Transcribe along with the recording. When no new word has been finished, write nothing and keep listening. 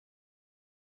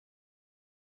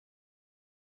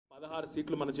16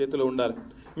 సీట్లు మన చేతిలో ఉండాలి.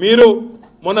 మీరు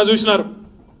మొన్న చూసినారు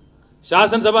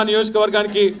శాసనసభ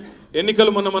నియోజకవర్గానికి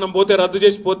ఎన్నికలు మొన్న మనం పోతే రద్దు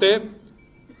చేసి పోతే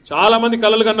చాలా మంది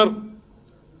కలలు కన్నారు.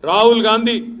 రాహుల్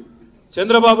గాంధీ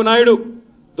చంద్రబాబు నాయుడు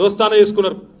దోస్తాన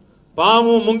చేసుకున్నారు.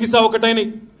 పాము ముంగిసా ఒకటైన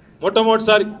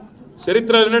మొట్టమొదటిసారి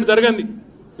చరిత్రలో ఎన్నడూ జరిగింది.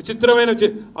 విచిత్రమైన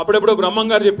అప్పుడెప్పుడో బ్రహ్మం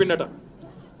గారు చెప్పిండట,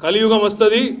 కలియుగం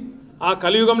వస్తుంది, ఆ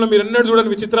కలియుగంలో మీరు ఎన్నడూ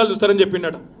చూడని విచిత్రాలు చూస్తారని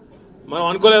చెప్పిండట. మనం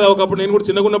అనుకోలేదు. ఒకప్పుడు నేను కూడా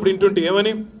చిన్నగా ఉన్నప్పుడు ఇంటుంటే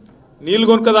ఏమని నీళ్ళు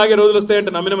కొనుక్క తాగే రోజులు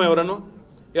వస్తాయంటే నమ్మినమా ఎవరన్నా?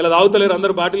 ఇలా తాగుతలేరు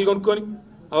అందరూ బాటిల్ కొనుక్కొని.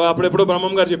 అప్పుడెప్పుడో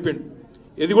బ్రహ్మం గారు చెప్పిండు.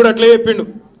 ఇది కూడా అట్లే చెప్పిండు,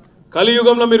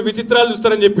 కలియుగంలో మీరు విచిత్రాలు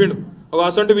చూస్తారని చెప్పిండు.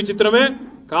 అసంటి విచిత్రమే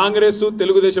కాంగ్రెస్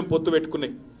తెలుగుదేశం పొత్తు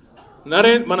పెట్టుకున్నాయి.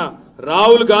 మన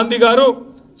రాహుల్ గాంధీ గారు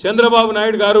చంద్రబాబు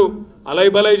నాయుడు గారు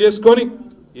అలైబలై చేసుకొని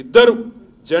ఇద్దరు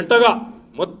జంటగా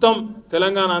మొత్తం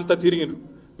తెలంగాణ అంతా తిరిగిండ్రు.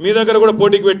 మీ దగ్గర కూడా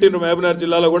పోటీకి పెట్టిండ్రు. మహబూబ్నగర్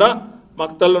జిల్లాలో కూడా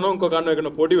మక్తల్లోనో ఇంకొక ఎక్కడ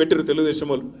పోటీ పెట్టిరు తెలుగుదేశం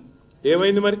వాళ్ళు.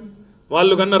 ఏమైంది మరి?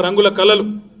 వాళ్ళు కన్నా రంగుల కళలు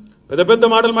పెద్ద పెద్ద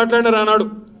మాటలు మాట్లాడినారు. ఆనాడు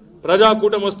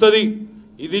ప్రజాకూటమి వస్తుంది,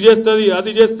 ఇది చేస్తుంది,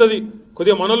 అది చేస్తుంది.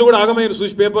 కొద్దిగా మనోళ్ళు కూడా ఆగమైనారు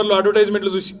చూసి, పేపర్లో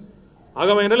అడ్వర్టైజ్మెంట్లు చూసి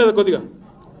ఆగమైనా లేదా కొద్దిగా.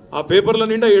 ఆ పేపర్ల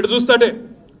నిండా ఎటు చూస్తాటే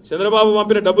చంద్రబాబు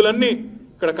పంపిన డబ్బులన్నీ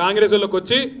ఇక్కడ కాంగ్రెస్ వాళ్ళకి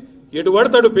వచ్చి ఎటు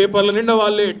పడతాడు. పేపర్ల నిండా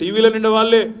వాళ్ళే, టీవీల నిండా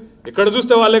వాళ్ళే, ఎక్కడ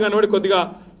చూస్తే వాళ్ళే కనబడి కొద్దిగా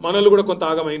మనోళ్ళు కూడా కొంత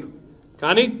ఆగమైనరు.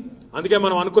 కానీ అందుకే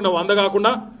మనం అనుకున్న 100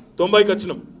 కాకుండా 90కి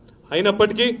వచ్చినాం.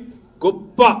 అయినప్పటికీ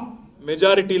గొప్ప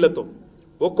మెజారిటీలతో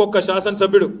ఒక్కొక్క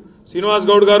శాసనసభ్యుడు శ్రీనివాస్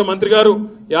గౌడ్ గారు మంత్రి గారు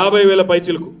 50,000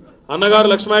 పైచిలకు, అన్నగారు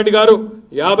లక్ష్మారెడ్డి గారు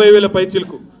 50,000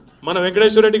 పైచిలకు, మన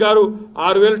వెంకటేశ్వర రెడ్డి గారు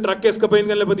 6,000 ట్రక్ వేసుకపోయింది.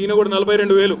 కానీ లేకపోతే ఈయన కూడా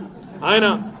 42,000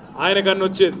 ఆయన కన్నా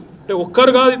వచ్చేది. అంటే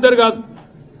ఒక్కరు కాదు, ఇద్దరు కాదు,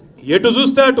 ఎటు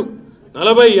చూస్తే అటు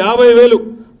 40,000-50,000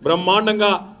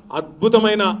 బ్రహ్మాండంగా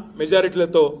అద్భుతమైన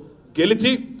మెజారిటీలతో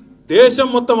గెలిచి దేశం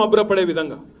మొత్తం అబ్బురపడే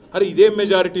విధంగా, అరే ఇదేం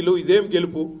మెజారిటీలు, ఇదేం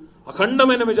గెలుపు,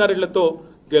 అఖండమైన మెజారిటీలతో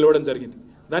గెలవడం జరిగింది.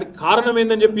 దానికి కారణం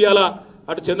ఏందని చెప్పి అలా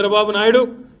అటు చంద్రబాబు నాయుడు,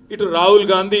 ఇటు రాహుల్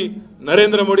గాంధీ,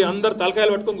 నరేంద్ర మోడీ అందరు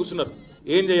తలకాయలు పట్టుకొని కూర్చున్నారు.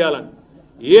 ఏం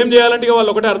చేయాలంటే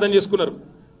వాళ్ళు ఒకటే అర్థం చేసుకున్నారు.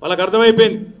 వాళ్ళకి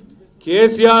అర్థమైపోయింది,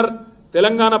 కేసీఆర్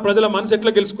తెలంగాణ ప్రజల మనసు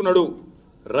ఎట్లా గెలుచుకున్నాడు,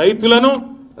 రైతులను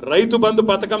రైతు బంధు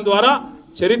పథకం ద్వారా,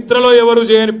 చరిత్రలో ఎవరు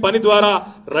చేయని పని ద్వారా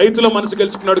రైతుల మనసు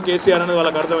గెలుచుకున్నాడు కేసీఆర్ అనేది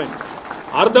వాళ్ళకి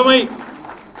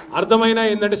అర్థమైనా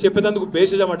ఏంటంటే చెప్పేందుకు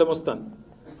బేసిజం అడ్డం వస్తాను.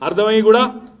 అర్థమై కూడా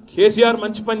కేసీఆర్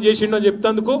మంచి పని చేసిండు అని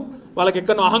చెప్తేందుకు వాళ్ళకి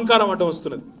ఎక్కడో అహంకారం అడ్డం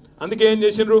వస్తున్నది. అందుకే ఏం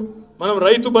చేసిండ్రు, మనం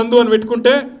రైతు బంధు అని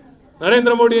పెట్టుకుంటే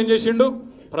నరేంద్ర మోడీ ఏం చేసిండు,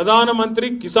 ప్రధానమంత్రి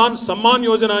కిసాన్ సమ్మాన్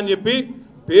యోజన అని చెప్పి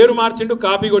పేరు మార్చిండు,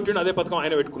 కాపీ కొట్టిండు. అదే పథకం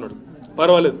ఆయన పెట్టుకున్నాడు.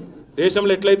 పర్వాలేదు,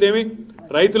 దేశంలో ఎట్లయితేమి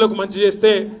రైతులకు మంచి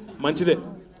చేస్తే మంచిదే.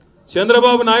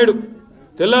 చంద్రబాబు నాయుడు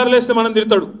తెల్లారలేస్తే మనం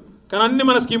తిడతాడు, కానీ అన్ని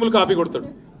మన స్కీములు కాపీ కొడతాడు.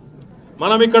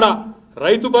 మనం ఇక్కడ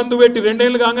రైతు బంధు పెట్టి 2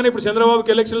 ఏళ్ళు కాగానే ఇప్పుడు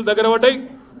చంద్రబాబుకి ఎలక్షన్లు దగ్గర పడ్డాయి.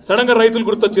 సడన్ గా రైతులు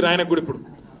గుర్తొచ్చారు ఆయనకు కూడా. ఇప్పుడు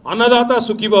అన్నదాత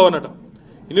సుఖీభావ అన్నట.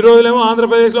 ఇన్ని రోజులేమో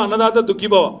ఆంధ్రప్రదేశ్లో అన్నదాత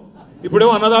దుఃఖీభావ,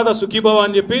 ఇప్పుడేమో అన్నదాత సుఖీభావ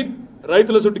అని చెప్పి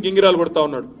రైతుల చుట్టూ గింగిరాలు కొడతా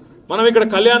ఉన్నాడు. మనం ఇక్కడ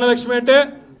కళ్యాణ లక్ష్మి అంటే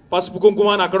పసుపు కుంకుమ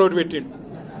అని అక్కడ ఒకటి పెట్టిండు.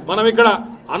 మనం ఇక్కడ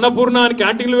అన్నపూర్ణ అని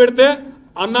క్యాంటీన్లు పెడితే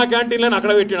అన్న క్యాంటీన్లని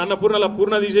అక్కడ పెట్టిండు. అన్నపూర్ణలో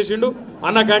పూర్ణ తీసేసిండు,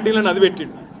 అన్న క్యాంటీన్లని అది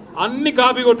పెట్టిండు. అన్ని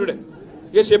కాపీ కొట్టుడే.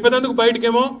 ఇక చెప్పేందుకు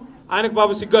బయటకేమో ఆయనకు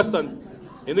పాపం సిగ్గొస్తుంది.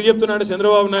 ఎందుకు చెప్తున్నాడు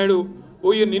చంద్రబాబు నాయుడు,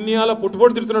 ఈ నిన్న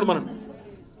పుట్టుపోటు తిడుతున్నాడు. మనం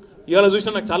ఇవాళ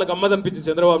చూసినా నాకు చాలా గమ్మత్ అనిపించింది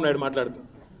చంద్రబాబు నాయుడు మాట్లాడుతూ.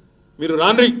 మీరు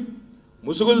రాన్రి,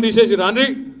 ముసుగులు తీసేసి రాన్రి,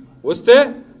 వస్తే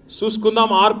చూసుకుందాం,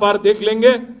 ఆర్ పార్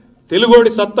దేఖ్లేంగే,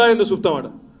 తెలుగోడి సత్తా ఎందుకు చూపుతామాట.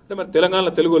 అంటే మరి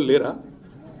తెలంగాణలో తెలుగోళ్ళు లేరా?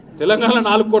 తెలంగాణలో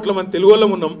 4 కోట్ల మంది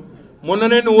తెలుగోళ్ళం ఉన్నాం.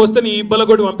 మొన్ననే నువ్వు వస్తే నీ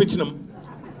ఇబ్బలగొడి పంపించినాం.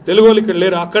 తెలుగోళ్ళు ఇక్కడ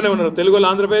లేరు, అక్కడనే ఉన్నారు. తెలుగోళ్ళు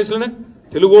ఆంధ్రప్రదేశ్లోనే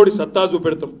తెలుగోడి సత్తా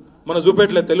చూపెడతాం. మనం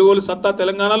చూపెట్టలేదు తెలుగోళ్ళు సత్తా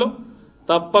తెలంగాణలో.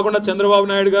 తప్పకుండా చంద్రబాబు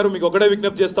నాయుడు గారు మీకు ఒకటే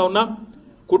విజ్ఞప్తి చేస్తా ఉన్నా,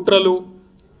 కుట్రలు,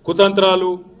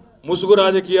 కుతంత్రాలు, ముసుగు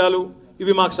రాజకీయాలు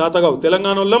ఇవి మాకు శాతగావు.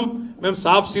 తెలంగాణ వాళ్ళం మేము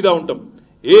సాఫ్ సీదా ఉంటాం.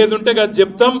 ఏది ఉంటే అది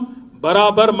చెప్తాం,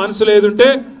 బరాబర్ మనసులో ఏదుంటే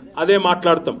అదే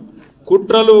మాట్లాడతాం.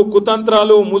 కుట్రలు,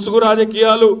 కుతంత్రాలు, ముసుగు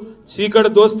రాజకీయాలు, చీకటి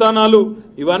దోస్తానాలు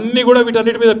ఇవన్నీ కూడా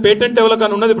వీటన్నిటి మీద పేటెంట్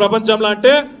ఎవరికైనా ఉన్నది ప్రపంచంలో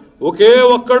అంటే ఒకే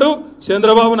ఒక్కడు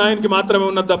చంద్రబాబు నాయుడికి మాత్రమే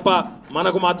ఉన్నది తప్ప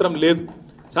మనకు మాత్రం లేదు.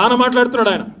 చాలా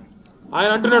మాట్లాడుతున్నాడు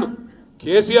ఆయన అంటున్నాడు,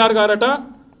 కేసీఆర్ గారట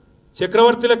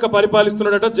చక్రవర్తి లెక్క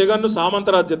పరిపాలిస్తున్నాడట, జగన్ను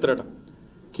సామంతరాజు చేస్తాడట.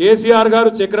 కేసీఆర్ గారు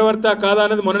చక్రవర్తి కాదా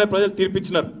అనేది మొన్ననే ప్రజలు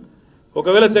తీర్పిచ్చినారు.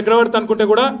 ఒకవేళ చక్రవర్తి అనుకుంటే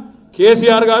కూడా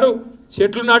కేసీఆర్ గారు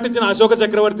చెట్లు నాటించిన అశోక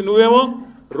చక్రవర్తి, నువ్వేమో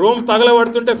రోమ్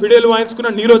తగలబడుతుంటే ఫిడేలు వాయించుకున్న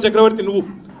నీరో చక్రవర్తి నువ్వు.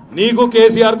 నీకు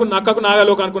కేసీఆర్కు నక్కకు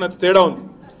నాగలోకి అనుకున్నంత తేడా ఉంది.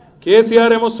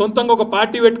 కేసీఆర్ ఏమో సొంతంగా ఒక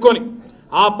పార్టీ పెట్టుకొని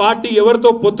ఆ పార్టీ ఎవరితో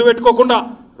పొత్తు పెట్టుకోకుండా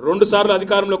 2 సార్లు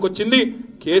అధికారంలోకి వచ్చింది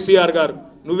కేసీఆర్ గారు.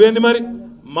 నువ్వేంది మరి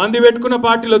మంది పెట్టుకున్న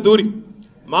పార్టీలో దూరి,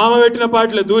 మామ పెట్టిన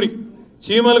పార్టీలో దూరి,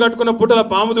 చీమలు కట్టుకున్న పుట్టల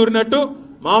పాము దూరినట్టు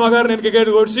మామగారు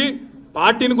వెనకగేటు కొడిచి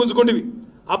పార్టీని గుంజుకుండివి.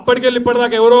 అప్పటికెళ్ళి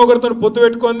ఇప్పటిదాకా ఎవరో ఒకరితో పొత్తు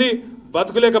పెట్టుకుంది,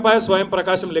 బతుకులేకపోయా, స్వయం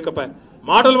ప్రకాశం లేకపోయా.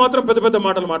 మాటలు మాత్రం పెద్ద పెద్ద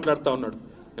మాటలు మాట్లాడుతూ ఉన్నాడు.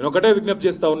 నేను ఒకటే విజ్ఞప్తి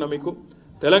చేస్తా ఉన్నా మీకు,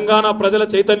 తెలంగాణ ప్రజల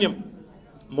చైతన్యం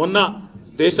మొన్న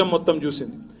దేశం మొత్తం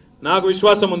చూసింది. నాకు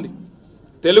విశ్వాసం ఉంది,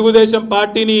 తెలుగుదేశం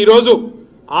పార్టీని ఈరోజు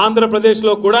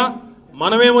ఆంధ్రప్రదేశ్లో కూడా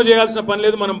మనమేమో చేయాల్సిన పని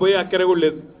లేదు, మనం పోయే అక్కర కూడా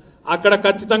లేదు. అక్కడ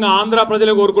ఖచ్చితంగా ఆంధ్ర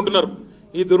ప్రజలే కోరుకుంటున్నారు,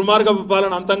 ఈ దుర్మార్గ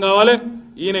పాలన అంతం కావాలి,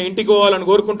 ఈయన ఇంటికి పోవాలని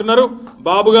కోరుకుంటున్నారు.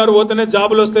 బాబు గారు పోతేనే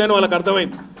జాబులు వస్తాయని వాళ్ళకి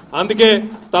అర్థమైంది. అందుకే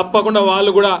తప్పకుండా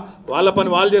వాళ్ళు కూడా వాళ్ళ పని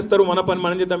వాళ్ళు చేస్తారు, మన పని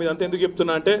మనం చేద్దాం. ఇది అంతా ఎందుకు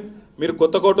చెప్తున్నా అంటే, మీరు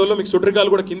కొత్త కోటోళ్ళు మీకు సుడ్రికాలు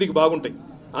కూడా కిందికి బాగుంటాయి,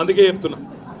 అందుకే చెప్తున్నా.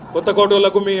 కొత్త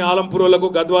కోటోళ్లకు, మీ ఆలంపూర్ వాళ్ళకు,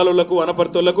 గద్వాలకు,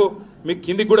 వనపర్తోళ్లకు మీకు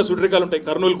కిందికి కూడా సుడ్రికాలు ఉంటాయి,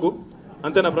 కర్నూలుకు.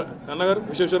 అంతేనా అన్నగారు,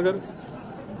 విశ్వేశ్వర్ గారు?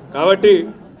 కాబట్టి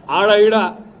ఆడ ఈడ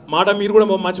మాట మీరు కూడా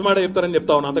మంచి మాట చెప్తారని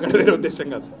చెప్తా ఉన్నా, అంతకంటే వేరే ఉద్దేశం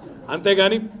కాదు.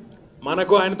 అంతేగాని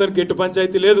మనకు ఆయనతో గెట్టు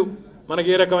పంచాయతీ లేదు, మనకి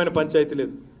ఏ రకమైన పంచాయతీ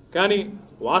లేదు. కానీ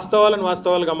వాస్తవాలను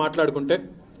వాస్తవాలుగా మాట్లాడుకుంటే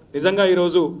నిజంగా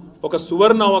ఈరోజు ఒక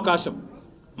సువర్ణ అవకాశం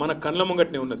మన కళ్ళ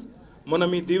ముంగట్నే ఉన్నది. మొన్న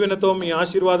మీ దీవెనతో, మీ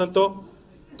ఆశీర్వాదంతో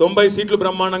 90 సీట్లు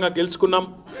బ్రహ్మాండంగా గెలుచుకున్నాం.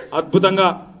 అద్భుతంగా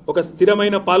ఒక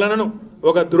స్థిరమైన పాలనను,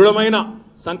 ఒక దృఢమైన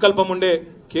సంకల్పం ఉండే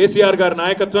కేసీఆర్ గారి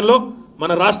నాయకత్వంలో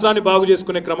మన రాష్ట్రాన్ని బాగు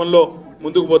చేసుకునే క్రమంలో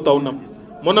ముందుకు పోతా ఉన్నాం.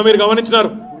 మొన్న మీరు గమనించినారు,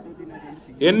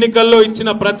 ఎన్నికల్లో ఇచ్చిన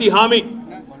ప్రతి హామీ,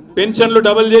 పెన్షన్లు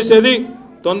డబుల్ చేసేది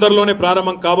తొందరలోనే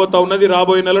ప్రారంభం కాబోతా ఉన్నది.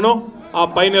 రాబోయే నెలనో ఆ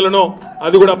పై నెలనో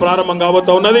అది కూడా ప్రారంభం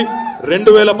కాబోతా ఉన్నది.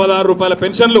 2016 రూపాయల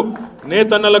పెన్షన్లు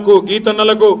నేతన్నలకు,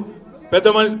 గీతన్నలకు,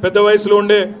 పెద్ద వయసులో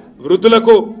ఉండే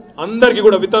వృద్ధులకు, అందరికీ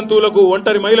కూడా, వితంతువులకు,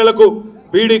 ఒంటరి మహిళలకు,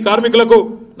 బీడీ కార్మికులకు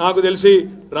నాకు తెలిసి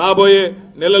రాబోయే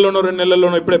నెలల్లోనో 2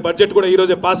 నెలల్లోనో, ఇప్పుడే బడ్జెట్ కూడా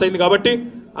ఈరోజే పాస్ అయింది కాబట్టి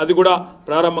అది కూడా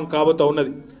ప్రారంభం కాబోతా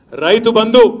ఉన్నది. రైతు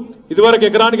బంధు ఇదివరకు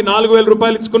ఎకరానికి 4,000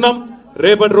 రూపాయలు ఇచ్చుకున్నాం,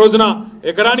 రేపటి రోజున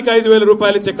ఎకరానికి 5,000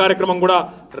 రూపాయలు ఇచ్చే కార్యక్రమం కూడా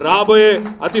రాబోయే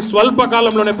అతి స్వల్ప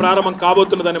కాలంలోనే ప్రారంభం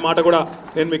కాబోతున్నదనే మాట కూడా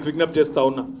నేను మీకు విజ్ఞప్తి చేస్తా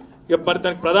ఉన్నా. ఇక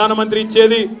ప్రధానమంత్రి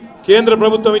ఇచ్చేది, కేంద్ర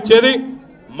ప్రభుత్వం ఇచ్చేది,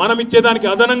 మనం ఇచ్చేదానికి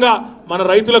అదనంగా మన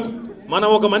రైతులకు మనం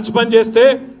ఒక మంచి పని చేస్తే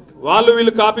వాళ్ళు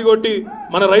వీళ్ళు కాపీ కొట్టి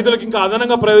మన రైతులకు ఇంకా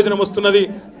అదనంగా ప్రయోజనం వస్తున్నది.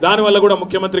 దానివల్ల కూడా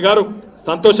ముఖ్యమంత్రి గారు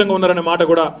సంతోషంగా ఉన్నారనే మాట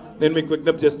కూడా నేను మీకు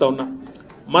విజ్ఞప్తి చేస్తా ఉన్నా.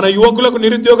 మన యువకులకు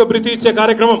నిరుద్యోగ భృతి ఇచ్చే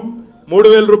కార్యక్రమం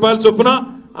 3,000 రూపాయల చొప్పున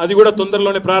అది కూడా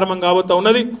తొందరలోనే ప్రారంభం కాబోతా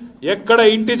ఉన్నది. ఎక్కడ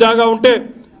ఇంటి జాగా ఉంటే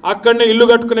అక్కడనే ఇల్లు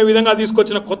కట్టుకునే విధంగా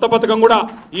తీసుకొచ్చిన కొత్త పథకం కూడా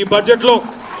ఈ బడ్జెట్ లో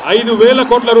 5,000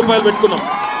 కోట్ల రూపాయలు పెట్టుకున్నాం.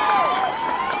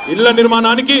 ఇళ్ల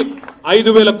నిర్మాణానికి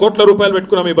 5,000 కోట్ల రూపాయలు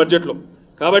పెట్టుకున్నాం ఈ బడ్జెట్ లో.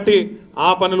 కాబట్టి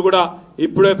ఆ పనులు కూడా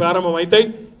ఇప్పుడే ప్రారంభం అవుతాయి.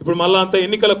 ఇప్పుడు మళ్ళా అంతా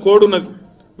ఎన్నికల కోడ్ ఉన్నది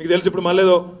మీకు తెలుసు. ఇప్పుడు మళ్ళీ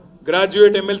ఏదో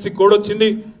గ్రాడ్యుయేట్ ఎమ్మెల్సీ కోడ్ వచ్చింది,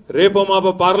 రేపో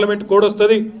మాపో పార్లమెంట్ కోడ్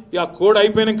వస్తుంది. ఆ కోడ్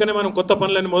అయిపోయినాకనే మనం కొత్త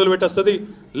పనులన్నీ మొదలు పెట్టేస్తుంది.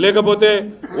 లేకపోతే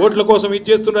ఓట్ల కోసం ఇది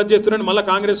చేస్తున్నారు, అది చేస్తున్నారని మళ్ళీ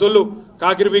కాంగ్రెస్ వాళ్ళు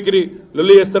కాకిరి బీకిరి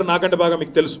లొల్లి చేస్తారు, నాకంటే బాగా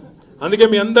మీకు తెలుసు. అందుకే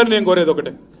మీ అందరు నేను కోరేది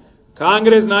ఒకటే,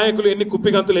 కాంగ్రెస్ నాయకులు ఎన్ని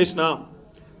కుప్పిగంతులు వేసినా,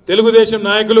 తెలుగుదేశం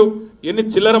నాయకులు ఎన్ని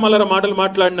చిల్లర మల్లర మాటలు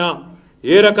మాట్లాడినా,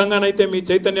 ఏ రకంగానైతే మీ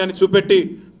చైతన్యాన్ని చూపెట్టి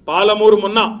పాలమూరు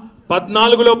మొన్న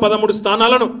 14లో 13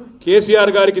 స్థానాలను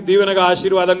కేసీఆర్ గారికి దీవెనగా,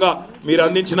 ఆశీర్వాదంగా మీరు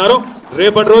అందించినారు.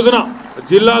 రేపటి రోజున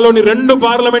జిల్లాలోని 2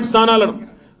 పార్లమెంట్ స్థానాలను,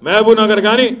 మహబూబ్ నగర్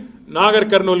కానీ, నాగర్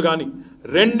కర్నూలు కానీ,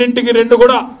 రెండింటికి 2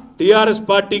 కూడా టీఆర్ఎస్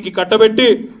పార్టీకి కట్టబెట్టి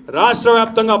రాష్ట్ర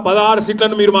వ్యాప్తంగా 16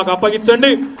 సీట్లను మీరు మాకు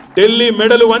అప్పగించండి. ఢిల్లీ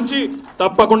మెడలు వంచి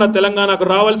తప్పకుండా తెలంగాణకు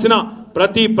రావాల్సిన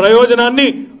ప్రతి ప్రయోజనాన్ని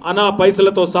అనా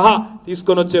పైసలతో సహా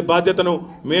తీసుకొని వచ్చే బాధ్యతను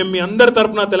మేము మీ అందరి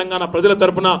తరపున, తెలంగాణ ప్రజల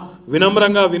తరపున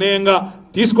వినమ్రంగా, వినయంగా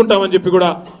తీసుకుంటామని చెప్పి కూడా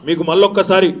మీకు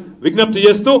మళ్ళొక్కసారి విజ్ఞప్తి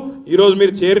చేస్తూ, ఈరోజు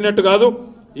మీరు చేరినట్టు కాదు,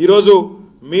 ఈరోజు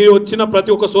మీరు వచ్చిన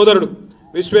ప్రతి ఒక్క సోదరుడు,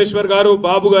 విశ్వేశ్వర్ గారు,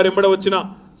 బాబు గారు ఎంబడ వచ్చిన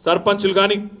సర్పంచులు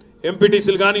కానీ,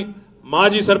 ఎంపీటీసీలు కానీ,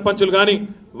 మాజీ సర్పంచులు కానీ,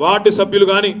 వార్డు సభ్యులు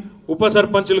కానీ, ఉప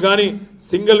సర్పంచులు కానీ,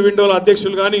 సింగిల్ విండోల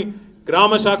అధ్యక్షులు కానీ,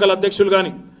 గ్రామ శాఖల అధ్యక్షులు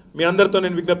కానీ, మీ అందరితో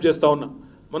నేను విజ్ఞప్తి చేస్తా ఉన్నా.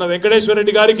 మన వెంకటేశ్వర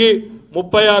రెడ్డి గారికి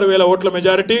 36,000 ఓట్ల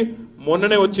మెజారిటీ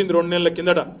మొన్ననే వచ్చింది 2 నెలల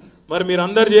కిందట. మరి మీరు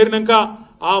అందరు చేరినాక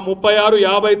ఆ 36,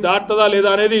 50 దాటుతుందా లేదా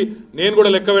అనేది నేను కూడా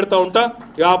లెక్క పెడతా ఉంటా.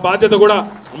 ఆ బాధ్యత కూడా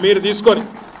మీరు తీసుకొని,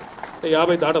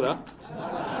 50 దాటదా?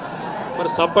 మరి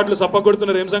సప్ప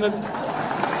కొడుతున్నారు, ఏం సంగతి?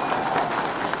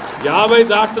 50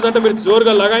 దాటుతుందంటే మీరు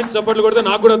జోరుగా లగాయించి చప్పట్లు కొడితే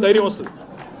నాకు కూడా ధైర్యం వస్తుంది.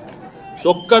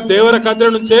 ఒక్క దేవర కద్ర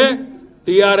నుంచే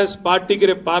టీఆర్ఎస్ పార్టీకి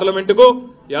రేపు పార్లమెంటుకు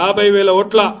 50,000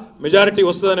 ఓట్ల మెజారిటీ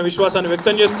వస్తుందనే విశ్వాసాన్ని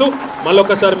వ్యక్తం చేస్తూ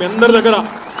మళ్ళొక్కసారి మీ అందరి దగ్గర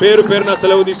పేరు పేరున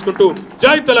సెలవు తీసుకుంటూ,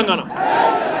 జై తెలంగాణ.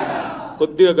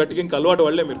 కొద్దిగా గట్టిగా ఇంకా అలవాటు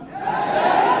వాళ్ళే మీరు.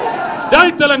 జై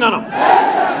తెలంగాణ.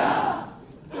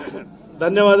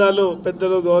 ధన్యవాదాలు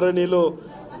పెద్దలు, గౌరవనీయులు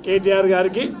కేటీఆర్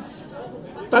గారికి.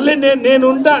 తల్లి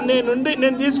నేనుంటా,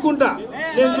 నేను చూసుకుంటా.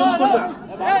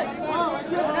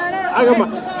 ఆగమ్మా,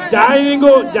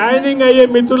 జాయినింగ్ అయ్యే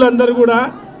మిత్రులందరూ కూడా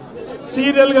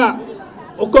సీరియల్గా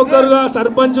ఒక్కొక్కరుగా,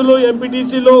 సర్పంచులు,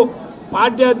 ఎంపీటీసీలు,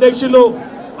 పార్టీ అధ్యక్షులు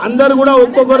అందరూ కూడా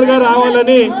ఒక్కొక్కరుగా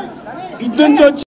రావాలని ఇటు నుంచి వచ్చి